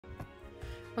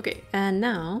Okay, and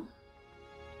now,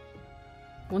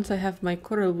 once I have my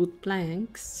coral wood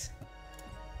planks,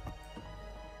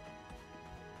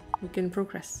 we can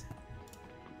progress.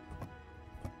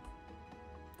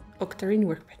 Octarine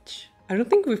workbench. I don't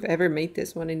think we've ever made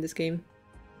this one in this game.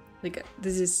 Like,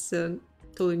 this is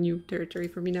totally new territory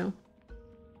for me now.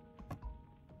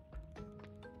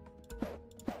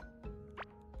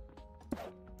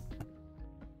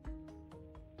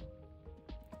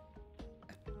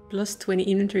 Plus 20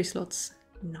 inventory slots.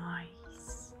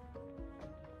 Nice.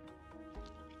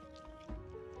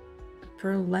 A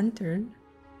pearl lantern.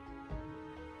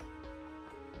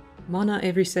 Mana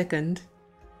every second.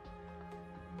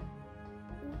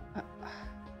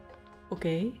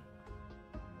 Okay.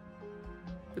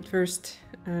 But first,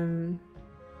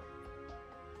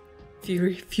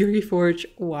 Fury Forge.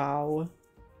 Wow.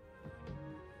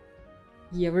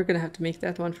 Yeah, we're gonna have to make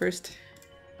that one first.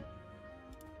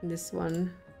 This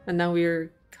one. And now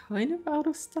we're kind of out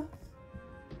of stuff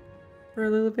for a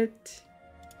little bit.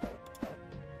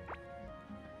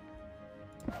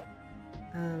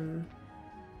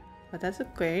 But that's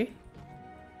okay.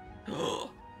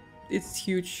 It's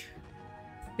huge.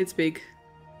 It's big.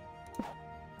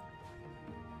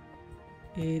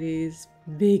 It is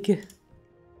big.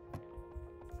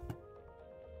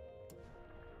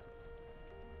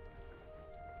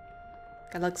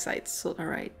 Galaxite,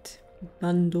 solarite,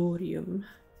 bandorium.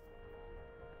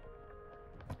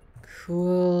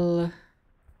 Cool.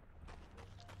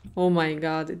 Oh my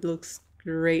god, it looks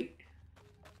great.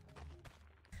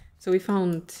 So we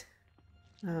found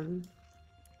the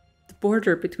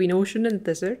border between ocean and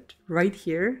desert right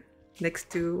here next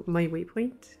to my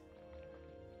waypoint.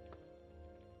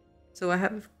 So I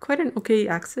have quite an okay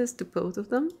access to both of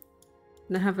them.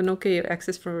 And I have an okay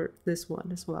access for this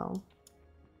one as well.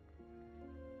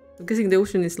 I'm guessing the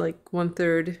ocean is like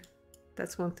 1/3.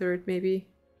 That's 1/3 maybe.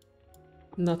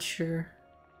 I'm not sure.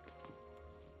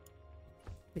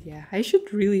 But yeah, I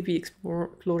should really be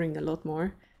exploring a lot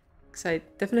more. Because I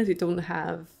definitely don't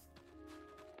have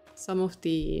some of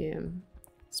the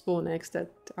spawn eggs that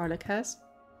Arlek has.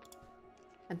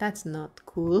 And that's not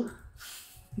cool.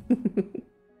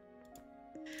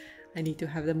 I need to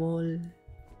have them all.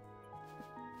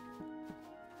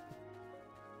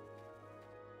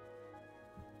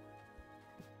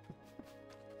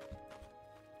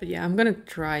 But yeah, I'm gonna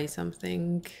try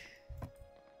something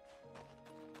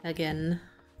again.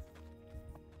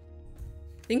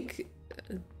 I think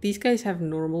these guys have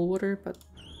normal water, but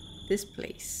this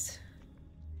place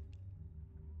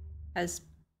has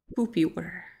poopy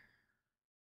water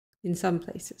in some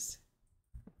places.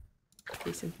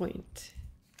 Case in point.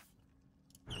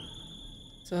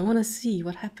 So I want to see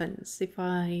what happens if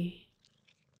I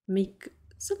make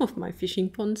some of my fishing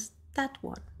ponds that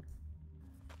one.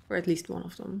 Or at least one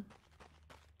of them.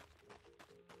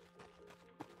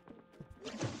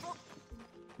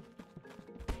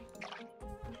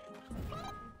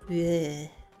 Yeah,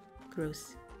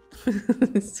 gross.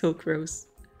 It's so gross.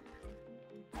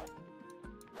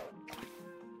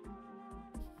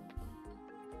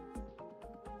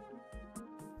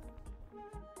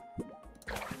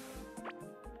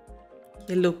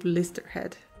 Yellow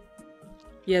blisterhead.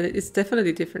 Yeah, it's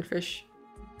definitely different fish.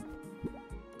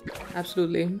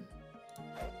 Absolutely.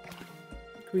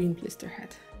 Green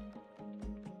blisterhead.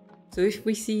 So if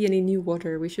we see any new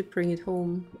water, we should bring it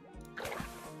home.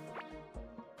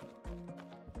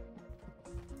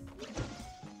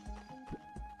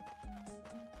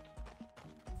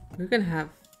 We're gonna have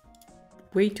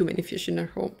way too many fish in our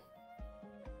home.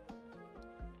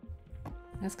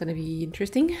 That's gonna be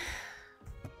interesting.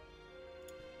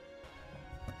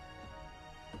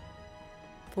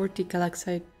 40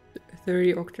 calixite,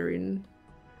 30 octarine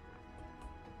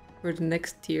for the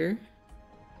next tier.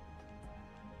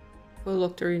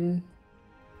 12 octarine.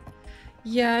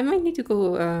 Yeah, I might need to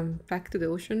go back to the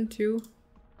ocean too,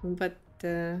 but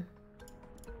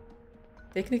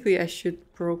technically I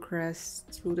should progress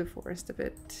through the forest a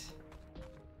bit.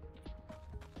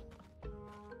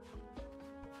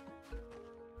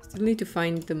 Still need to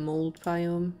find the mold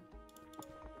biome.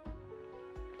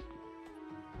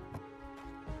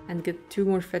 And get 2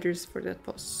 more feathers for that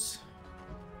boss.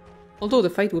 Although the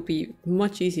fight would be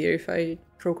much easier if I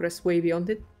progress way beyond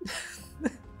it.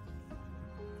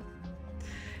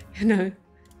 You know,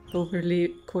 overly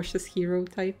cautious hero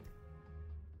type.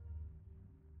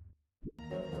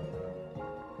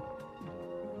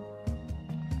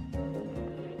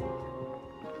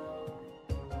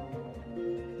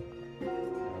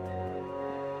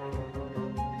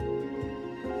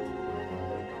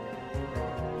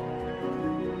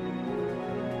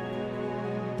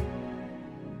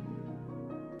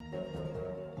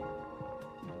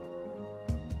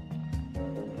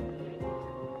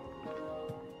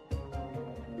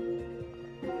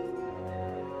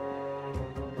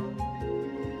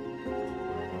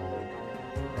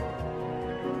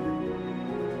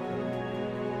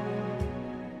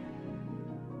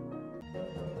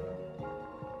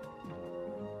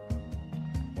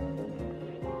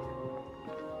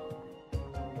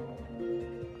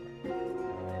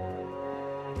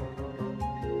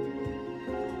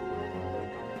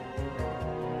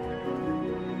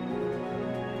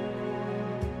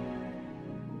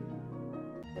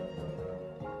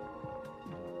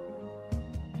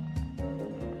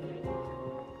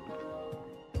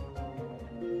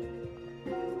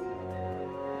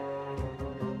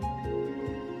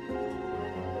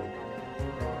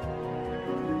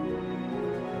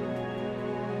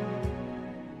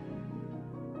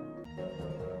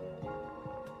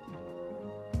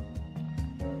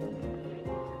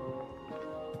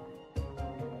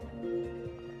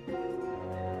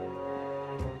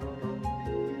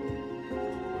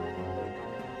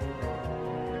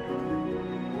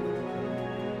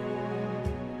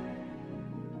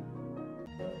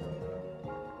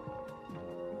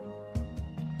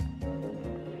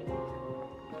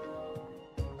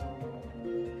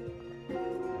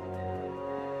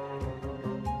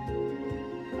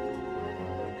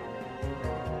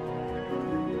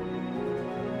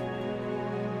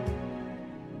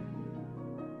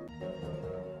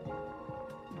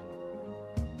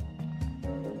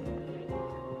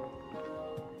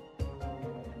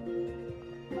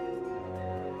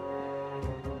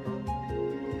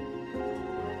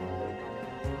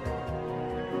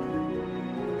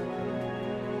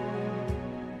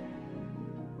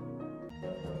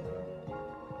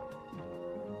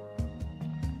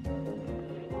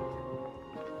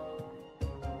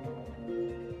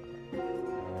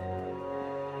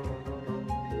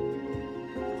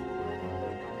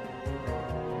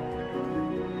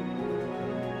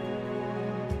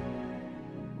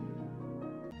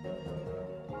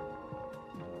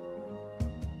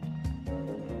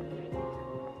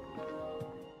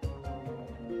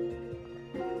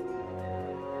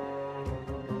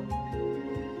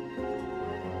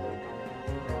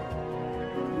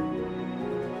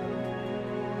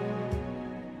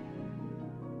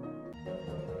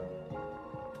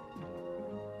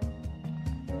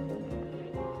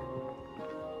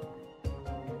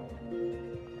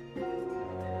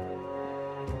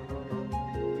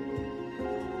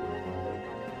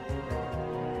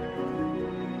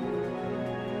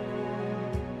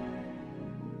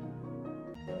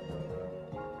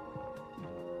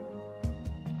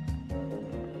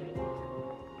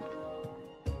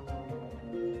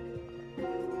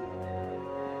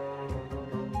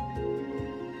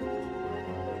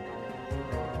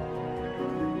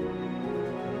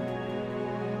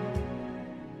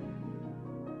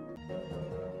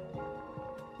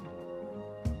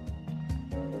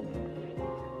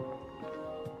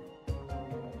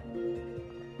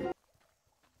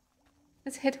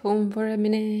 Let's head home for a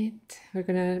minute. We're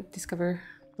gonna discover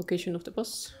location of the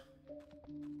boss.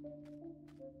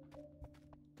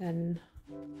 Then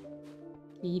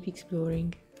keep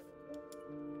exploring.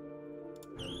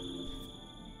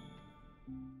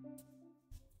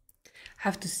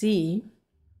 Have to see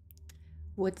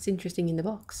what's interesting in the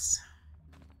box.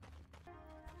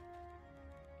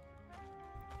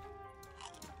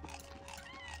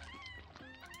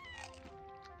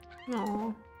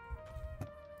 Aww.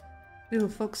 Little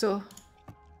foxo.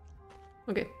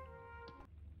 Okay.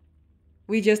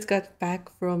 We just got back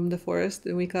from the forest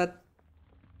and we got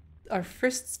our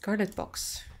first scarlet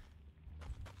box.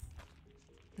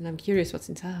 And I'm curious what's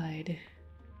inside.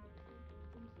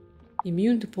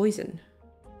 Immune to poison.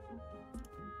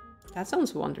 That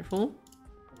sounds wonderful.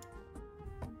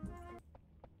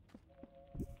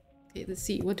 Okay, let's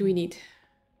see. What do we need?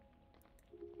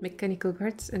 Mechanical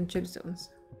parts and gemstones.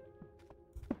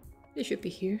 They should be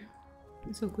here.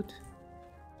 It's so good.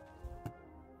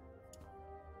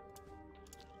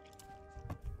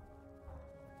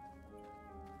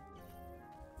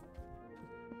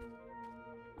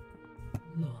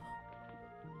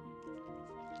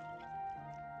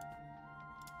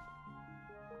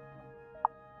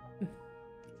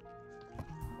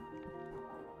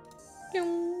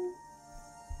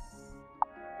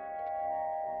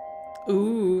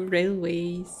 Ooh,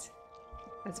 railways.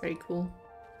 That's very cool.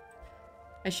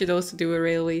 I should also do a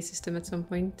railway system at some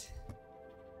point.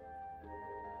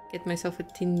 Get myself a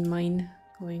tin mine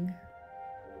going.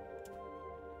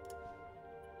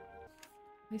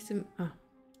 Where's the... Oh.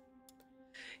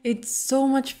 It's so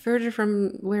much further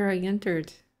from where I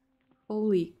entered.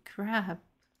 Holy crap.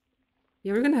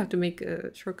 Yeah, we're gonna have to make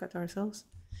a shortcut ourselves.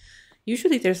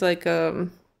 Usually there's like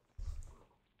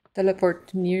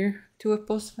teleport near to a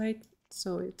boss fight,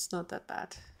 so it's not that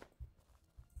bad.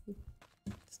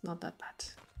 It's not that bad.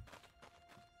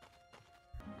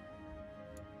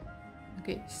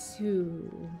 Okay, so...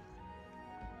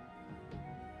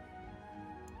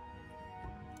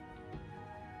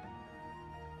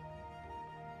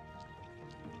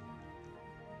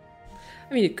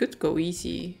 I mean, it could go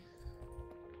easy.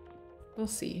 We'll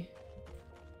see.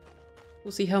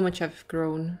 We'll see how much I've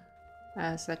grown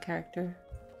as a character.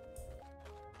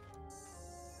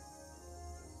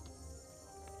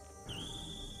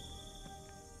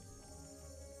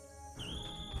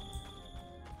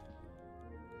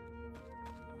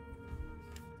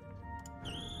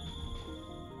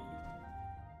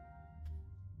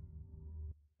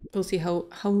 We'll see how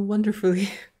wonderfully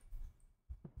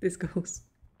this goes.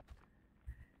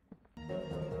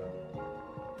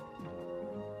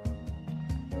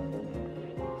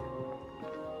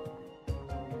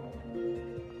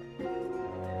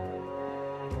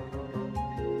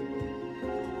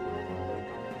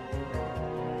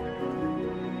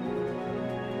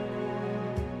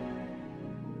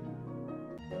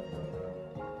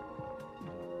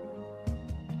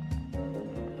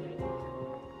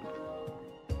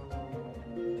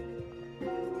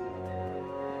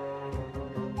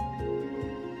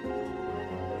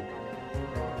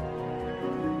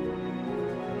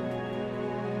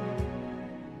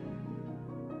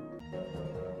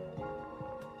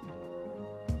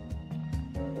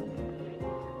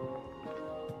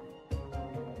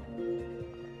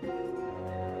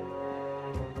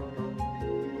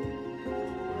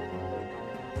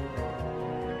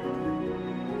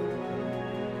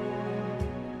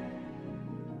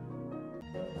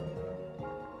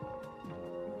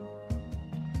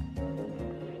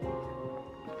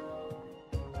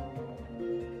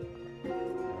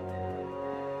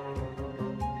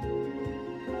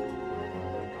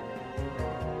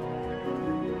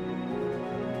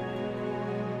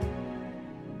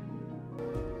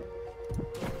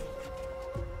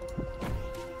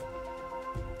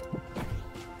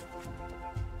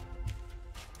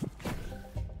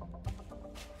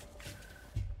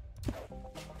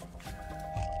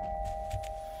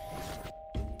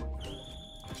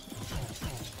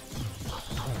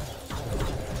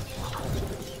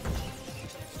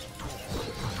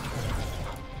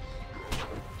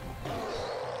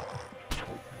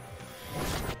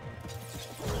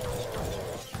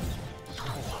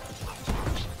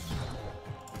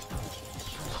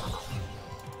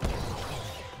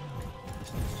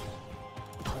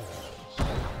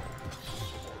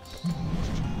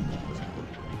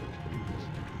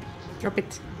 Drop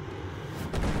it.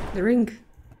 The ring.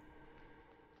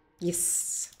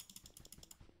 Yes.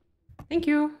 Thank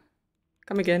you.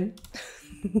 Come again.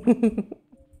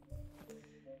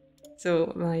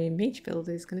 So my mage build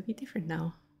is gonna be different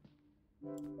now.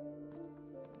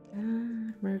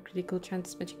 More critical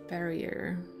chance magic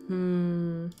barrier.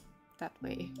 that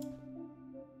way.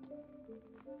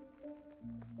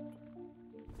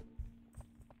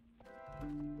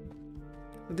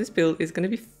 This build is gonna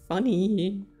be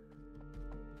funny.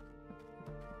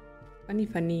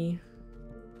 Funny.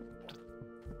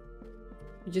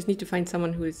 You just need to find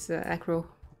someone who is aggro.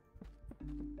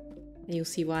 And you'll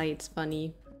see why it's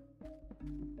funny.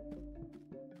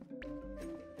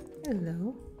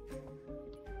 Hello.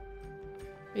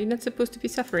 Are you not supposed to be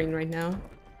suffering right now?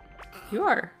 You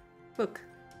are. Look.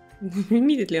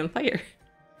 Immediately on fire.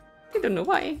 I don't know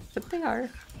why, but they are.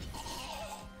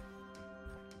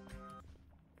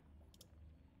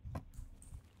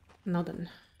 Now then.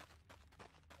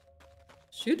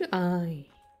 Should I?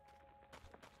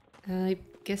 I'm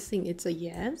guessing it's a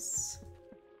yes.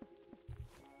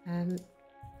 And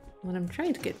what I'm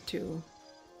trying to get to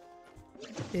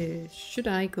is, should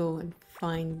I go and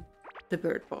find the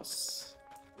bird boss?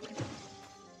 You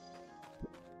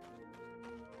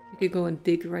could go and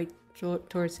dig right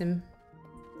towards him.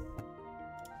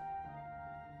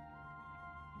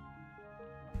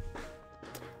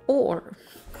 Or...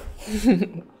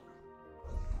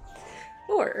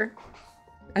 or...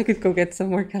 I could go get some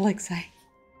more Galaxy.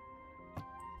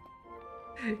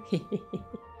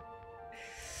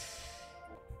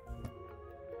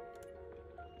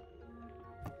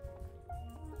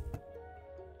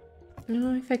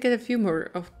 If I get a few more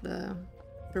of the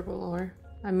purple ore,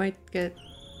 I might get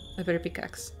a better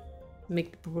pickaxe.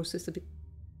 Make the process a bit...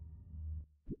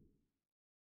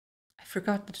 I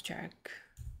forgot to check.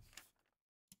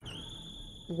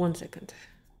 1 second.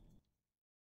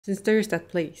 Since there's that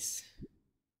place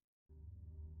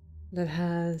that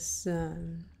has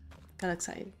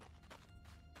Galaxite,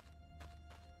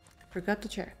 I forgot to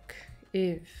check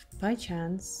if by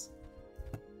chance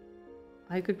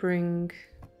I could bring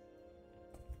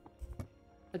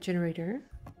a generator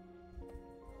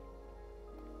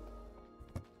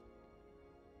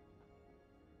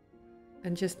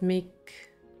and just make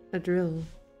a drill.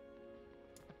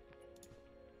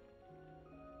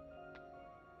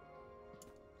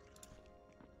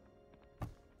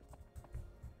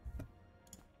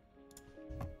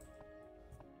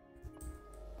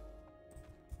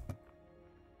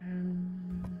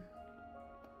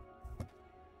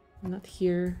 Not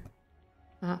here.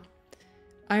 Ah,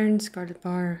 iron scarlet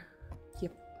bar.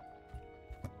 Yep.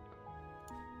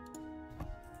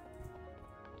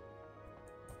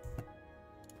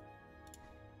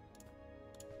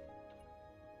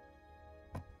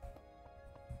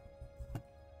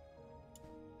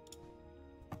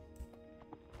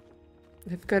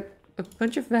 I've got a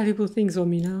bunch of valuable things on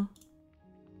me now.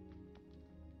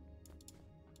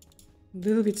 A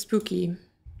little bit spooky.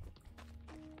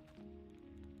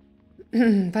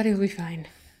 But it'll be fine.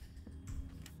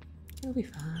 It'll be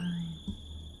fine.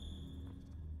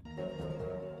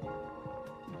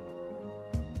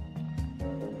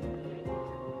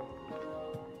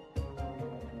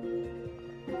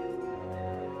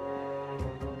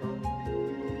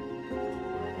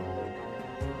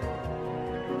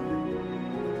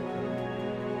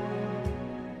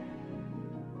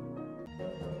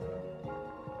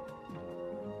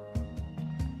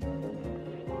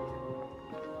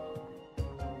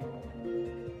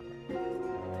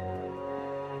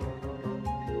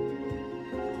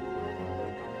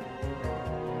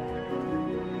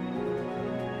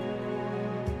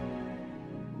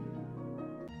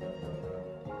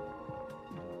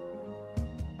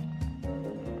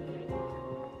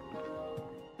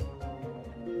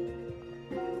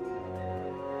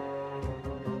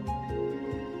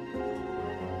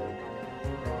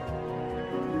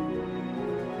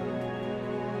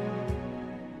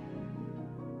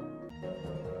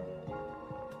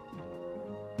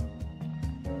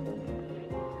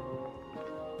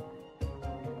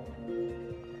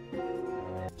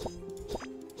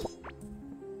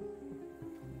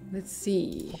 Let's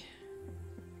see.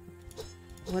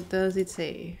 What does it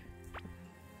say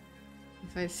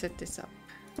if I set this up?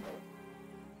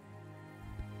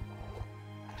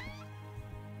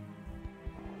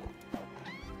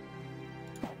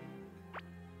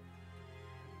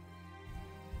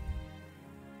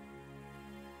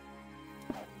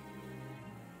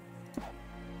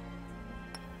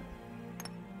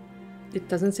 It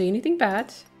doesn't say anything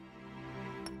bad.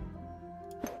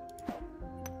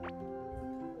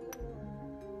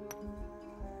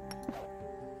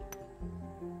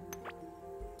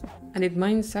 And it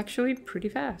mines actually pretty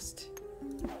fast.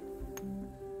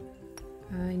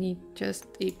 I need just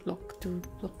a block to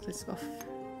block this off.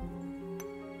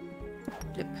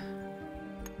 Yep.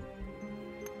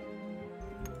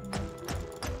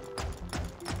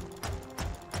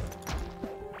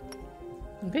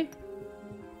 Okay.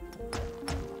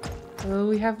 So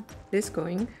we have this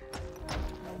going.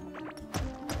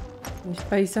 If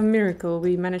by some miracle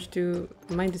we managed to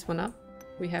mine this one up,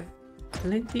 we have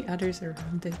plenty others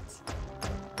around it.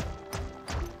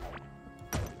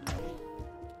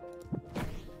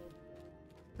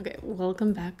 Okay,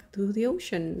 welcome back to the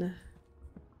ocean.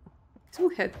 So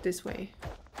we'll head this way.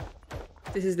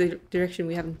 This is the direction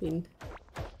we haven't been.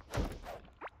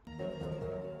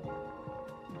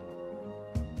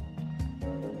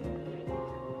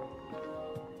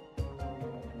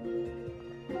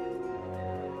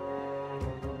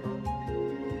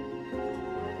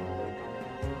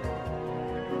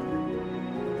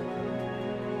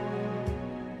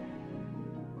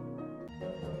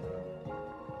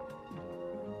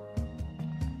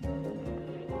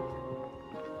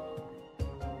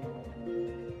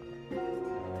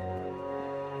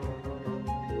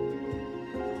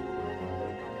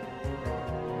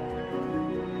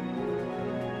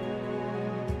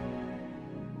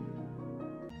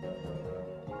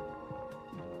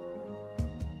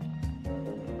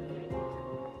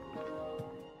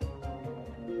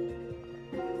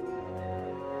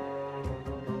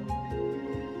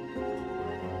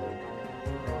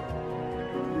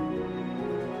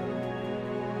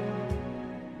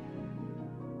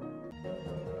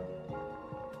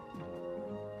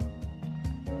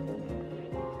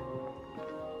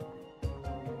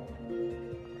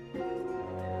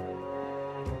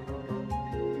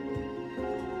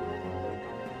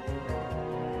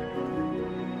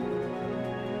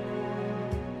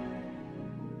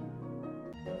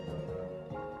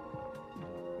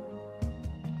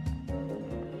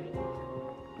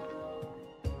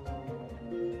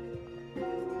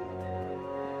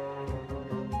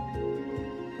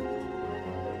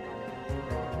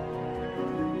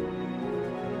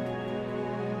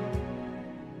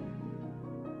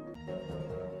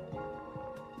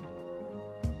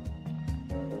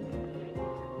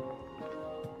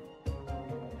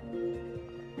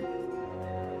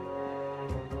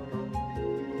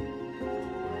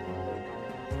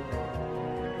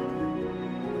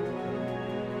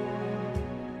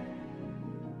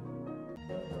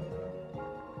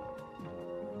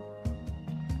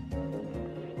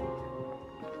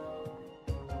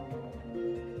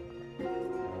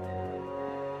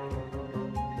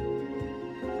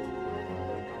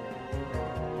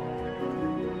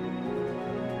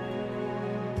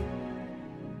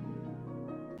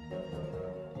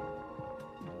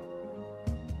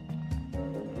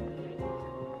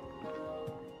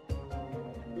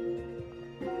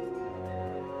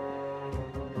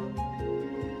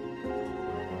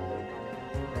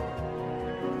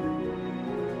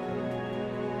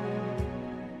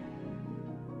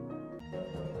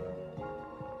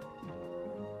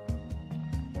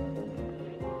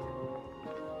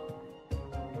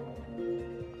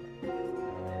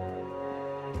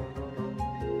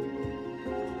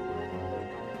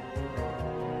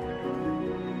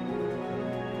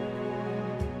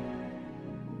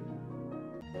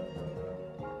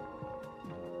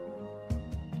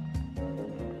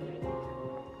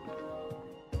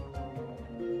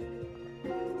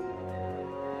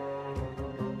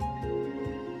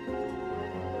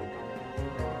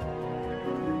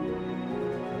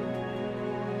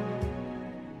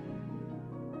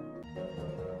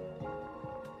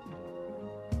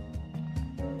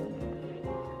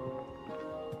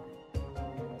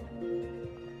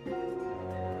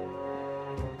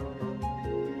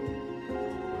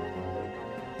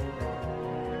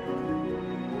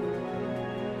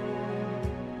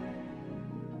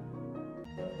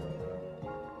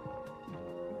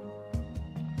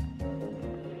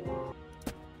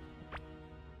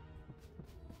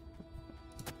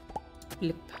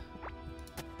 Flip.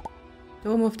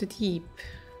 Dome of the Deep.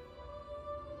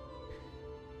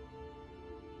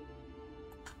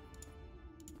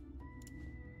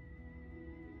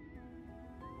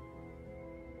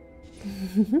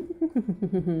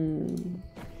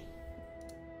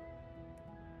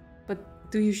 But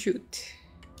do you shoot?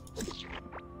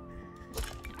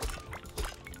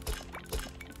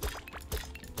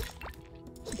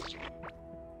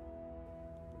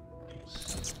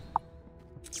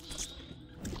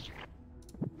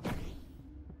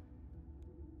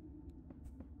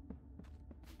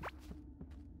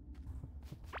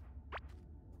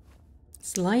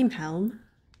 Slime helm.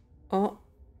 Oh,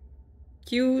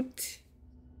 cute.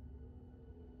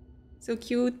 So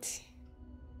cute.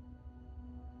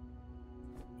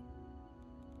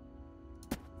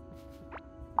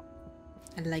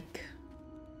 I like.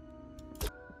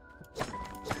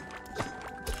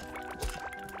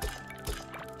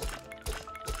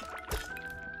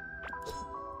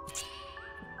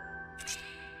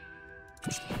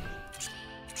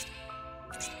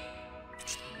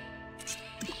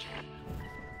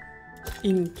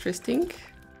 Interesting.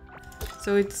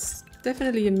 So it's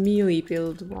definitely a melee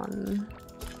build one.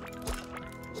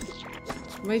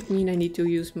 Which might mean I need to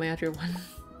use my other one.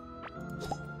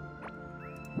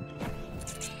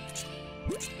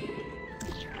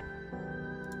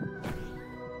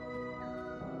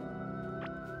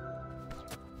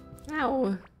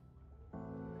 Ow!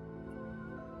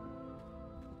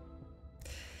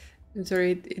 I'm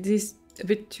sorry, it is a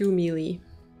bit too melee.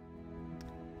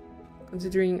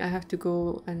 Considering I have to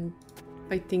go and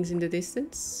fight things in the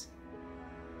distance.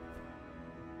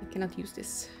 I cannot use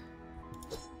this.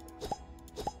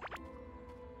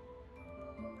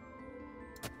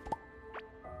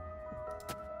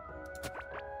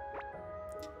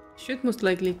 Should most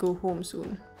likely go home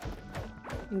soon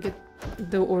and get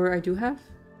the ore I do have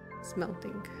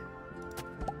smelting.